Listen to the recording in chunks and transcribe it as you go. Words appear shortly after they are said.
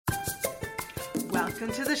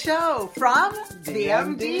Welcome to the show from the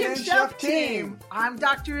MD and Chef team. I'm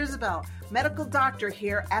Dr. Isabel, medical doctor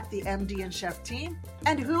here at the MD and Chef team.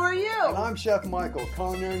 And who are you? And I'm Chef Michael,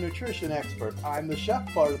 culinary nutrition expert. I'm the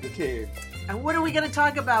chef part of the team. And what are we going to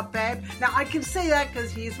talk about, babe? Now, I can say that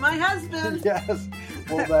because he's my husband. Yes.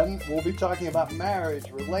 Well, then we'll be talking about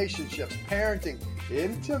marriage, relationships, parenting,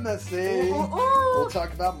 intimacy. Ooh. We'll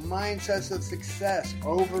talk about mindsets of success,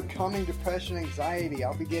 overcoming depression, anxiety.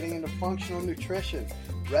 I'll be getting into functional nutrition,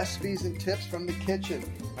 recipes and tips from the kitchen.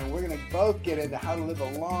 And we're going to both get into how to live a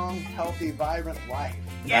long, healthy, vibrant life.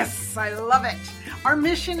 Yes, I love it. Our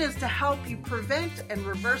mission is to help you prevent and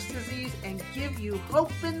reverse disease and give you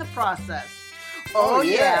hope in the process. Oh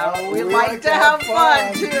yeah, we like to have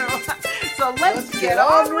fun too. So let's get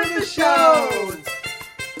on with the show.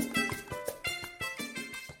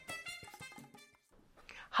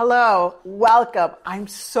 Hello, welcome. I'm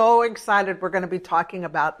so excited we're going to be talking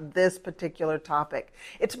about this particular topic.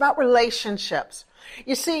 It's about relationships.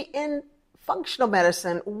 You see, in functional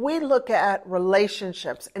medicine, we look at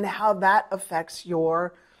relationships and how that affects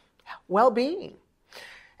your well-being.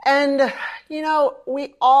 And, you know,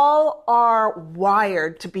 we all are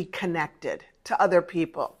wired to be connected to other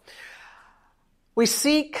people. We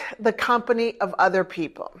seek the company of other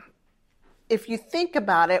people. If you think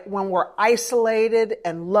about it, when we're isolated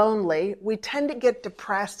and lonely, we tend to get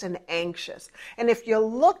depressed and anxious. And if you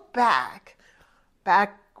look back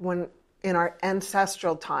when in our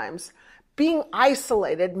ancestral times, being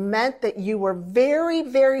isolated meant that you were very,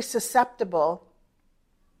 very susceptible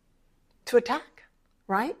to attack,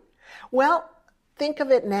 right? Well, think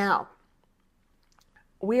of it now.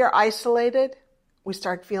 We are isolated, we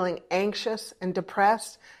start feeling anxious and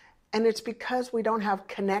depressed, and it's because we don't have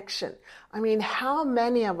connection. I mean, how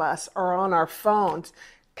many of us are on our phones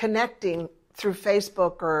connecting through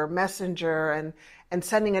Facebook or Messenger and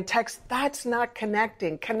sending a text? That's not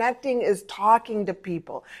connecting. Connecting is talking to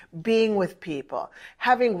people, being with people,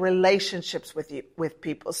 having relationships with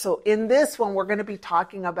people. So in this one, we're going to be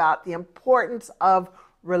talking about the importance of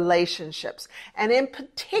relationships, and in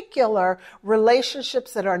particular,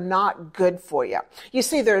 relationships that are not good for you. You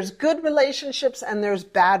see, there's good relationships and there's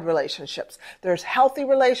bad relationships. There's healthy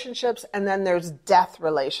relationships and then there's death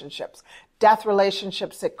relationships. Death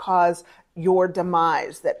relationships that cause your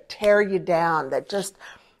demise, that tear you down, that just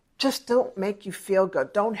don't make you feel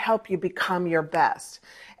good, don't help you become your best.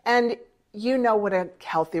 And you know what a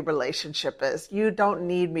healthy relationship is. You don't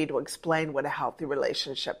need me to explain what a healthy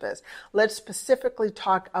relationship is. Let's specifically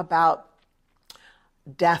talk about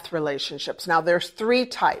death relationships. Now, there's 3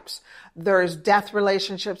 types. There's death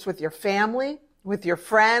relationships with your family, with your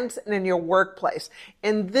friends, and in your workplace.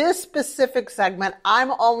 In this specific segment,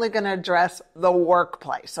 I'm only going to address the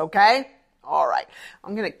workplace, okay? All right.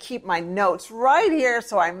 I'm going to keep my notes right here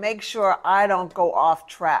so I make sure I don't go off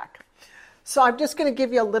track. So I'm just going to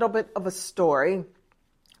give you a little bit of a story,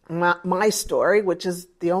 my story, which is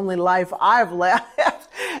the only life I've left,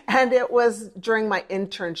 and it was during my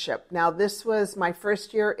internship. Now, this was my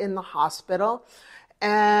first year in the hospital,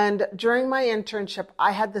 and during my internship,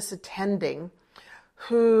 I had this attending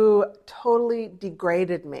who totally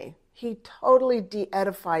degraded me. He totally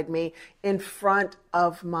de-edified me in front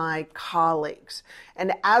of my colleagues,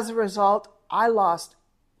 and as a result, I lost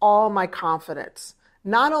all my confidence.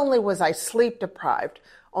 Not only was I sleep deprived,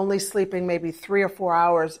 only sleeping maybe 3 or 4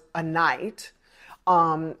 hours a night,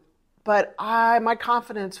 but my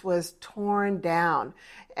confidence was torn down.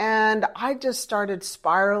 And I just started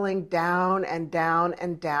spiraling down and down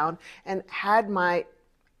and down and had my...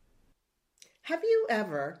 Have you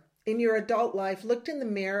ever, in your adult life, looked in the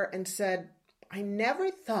mirror and said, I never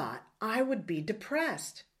thought I would be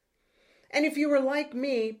depressed? And if you were like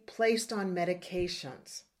me, placed on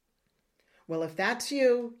medications. Well, if that's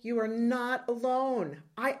you, you are not alone.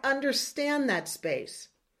 I understand that space.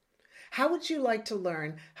 How would you like to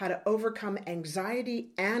learn how to overcome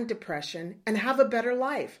anxiety and depression and have a better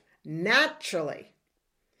life naturally?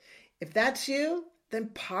 If that's you, then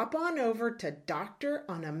pop on over to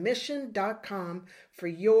doctoronamission.com for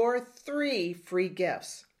your 3 free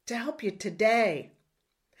gifts to help you today.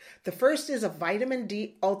 The first is a vitamin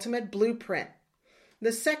D ultimate blueprint.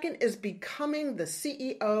 The second is becoming the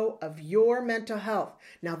CEO of your mental health.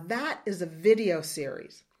 Now that is a video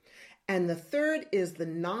series. And the third is the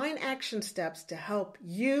 9 action steps to help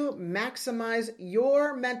you maximize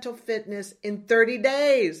your mental fitness in 30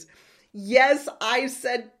 days. Yes, I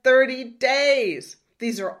said 30 days.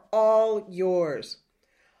 These are all yours.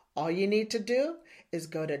 All you need to do is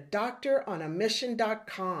go to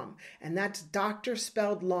doctoronamission.com, and that's doctor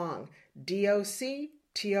spelled long,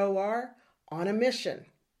 DOCTOR,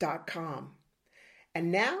 onamission.com.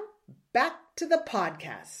 And now, back to the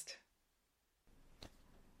podcast.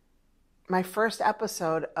 My first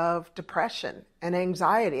episode of depression and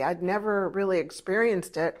anxiety. I'd never really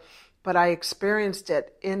experienced it, but I experienced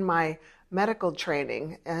it in my medical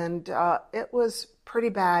training, and it was pretty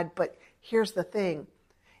bad. But here's the thing.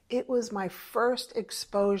 It was my first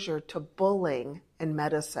exposure to bullying in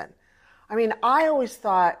medicine. I mean, I always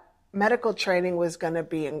thought medical training was going to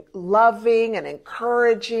be loving and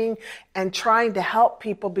encouraging and trying to help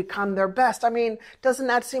people become their best. I mean, doesn't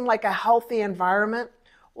that seem like a healthy environment?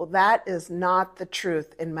 Well, that is not the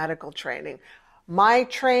truth in medical training. My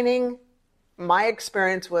training, my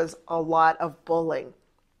experience was a lot of bullying.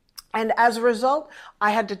 And as a result,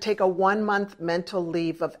 I had to take a 1-month mental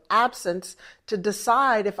leave of absence to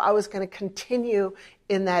decide if I was going to continue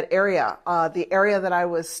in that area. The area that I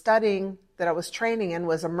was studying, that I was training in,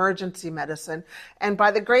 was emergency medicine. And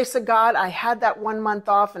by the grace of God, I had that 1 month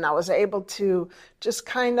off, and I was able to just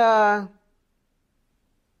kind of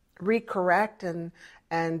recorrect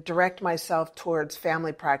and direct myself towards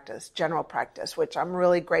family practice, general practice, which I'm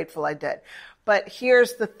really grateful I did. But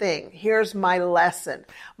here's the thing. Here's my lesson.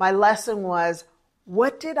 My lesson was,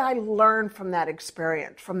 what did I learn from that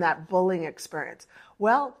experience, from that bullying experience?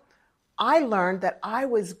 Well, I learned that I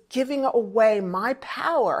was giving away my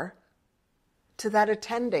power to that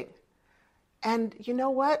attending. And you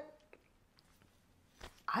know what?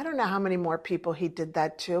 I don't know how many more people he did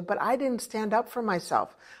that to, but I didn't stand up for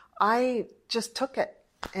myself. I just took it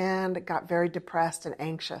and got very depressed and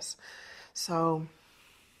anxious. So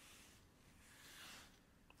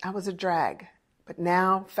that was a drag. But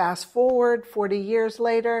now, fast forward 40 years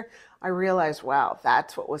later, I realized, wow,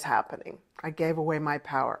 that's what was happening. I gave away my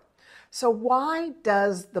power. So why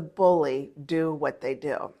does the bully do what they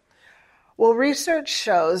do? Well, research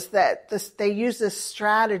shows that they use this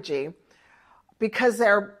strategy because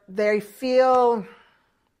they feel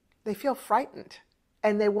frightened,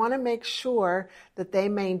 and they want to make sure that they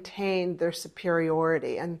maintain their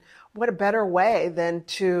superiority. And what a better way than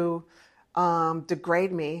to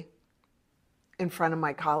degrade me in front of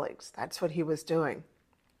my colleagues. That's what he was doing.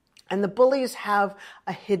 And the bullies have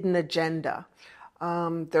a hidden agenda.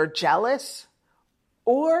 They're jealous,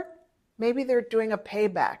 or maybe they're doing a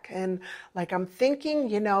payback. And like I'm thinking,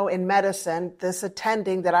 in medicine, this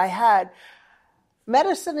attending that I had,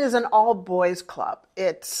 medicine is an all-boys club.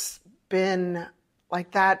 It's been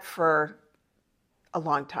like that for a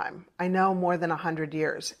long time. I know more than 100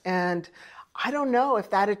 years. And I don't know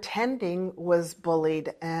if that attending was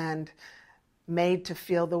bullied and made to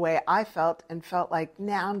feel the way I felt, and felt like,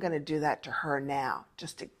 now I'm going to do that to her now,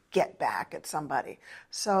 just to get back at somebody.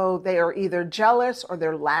 So they are either jealous or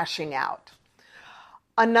they're lashing out.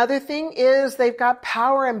 Another thing is they've got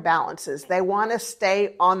power imbalances. They want to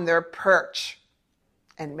stay on their perch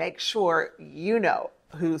and make sure you know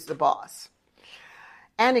who's the boss.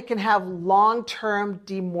 And it can have long-term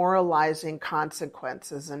demoralizing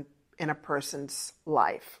consequences in a person's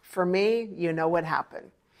life. For me, you know what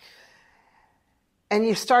happened. And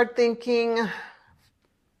you start thinking,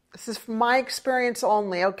 this is from my experience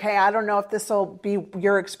only, okay? I don't know if this will be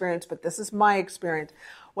your experience, but this is my experience.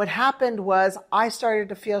 What happened was I started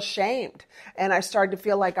to feel shamed, and I started to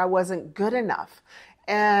feel like I wasn't good enough.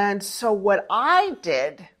 And so what I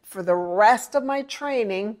did for the rest of my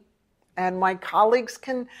training, and my colleagues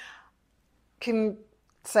can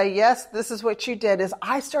say, yes, this is what you did, is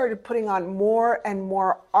I started putting on more and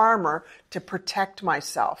more armor to protect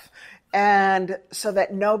myself, and so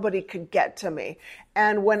that nobody could get to me.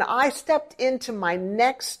 And when I stepped into my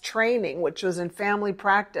next training, which was in family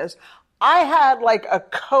practice, I had like a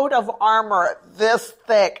coat of armor this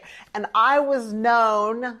thick, and I was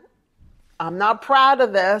known, I'm not proud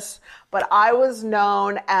of this, but I was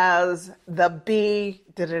known as the B,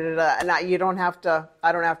 and I don't have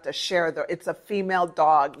to share it's a female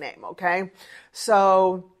dog name, okay?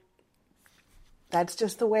 So that's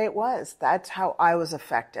just the way it was. That's how I was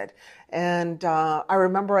affected. And I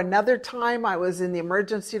remember another time I was in the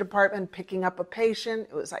emergency department picking up a patient.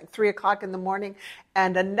 It was like 3:00 in the morning.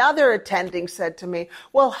 And another attending said to me,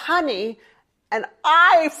 well, honey, and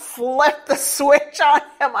I flipped the switch on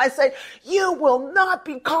him. I said, you will not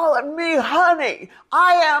be calling me honey.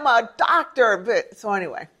 I am a doctor. So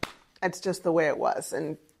anyway, that's just the way it was.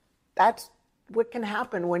 And that's what can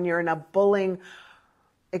happen when you're in a bullying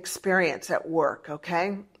experience at work,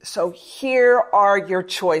 okay? So here are your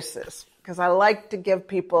choices, because I like to give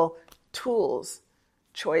people tools,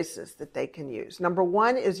 choices that they can use. Number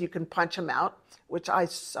one is you can punch them out, which I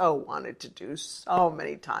so wanted to do so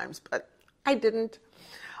many times, but I didn't.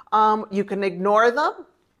 You can ignore them.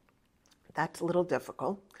 That's a little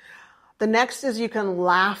difficult. The next is you can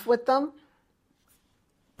laugh with them.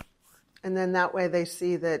 And then that way they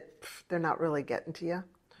see that they're not really getting to you.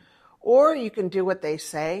 Or you can do what they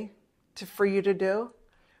say for you to do.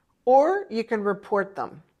 Or you can report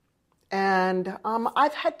them. And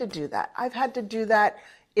I've had to do that. I've had to do that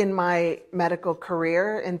in my medical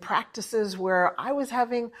career in practices where I was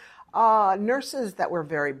having nurses that were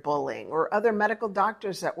very bullying or other medical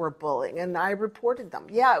doctors that were bullying, and I reported them.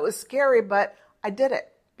 Yeah, it was scary, but I did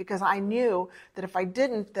it because I knew that if I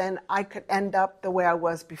didn't, then I could end up the way I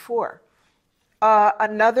was before.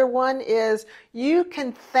 Another one is you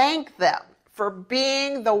can thank them for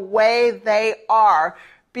being the way they are,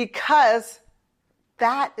 because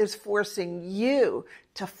that is forcing you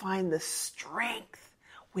to find the strength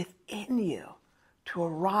within you to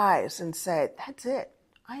arise and say, that's it.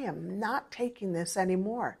 I am not taking this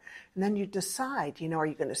anymore. And then you decide, are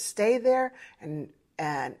you going to stay there and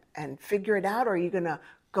figure it out, or are you going to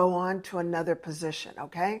go on to another position,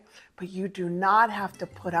 okay? But you do not have to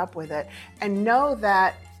put up with it. And know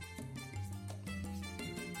that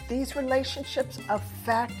these relationships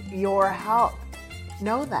affect your health.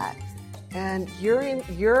 Know that. And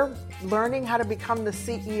you're learning how to become the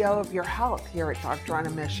CEO of your health here at Dr. on a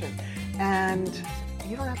Mission. And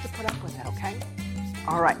you don't have to put up with it, okay?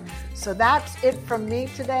 All right, so that's it from me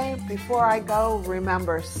today. Before I go,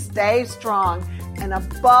 remember, stay strong, and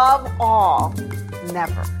above all,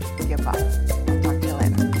 never give up.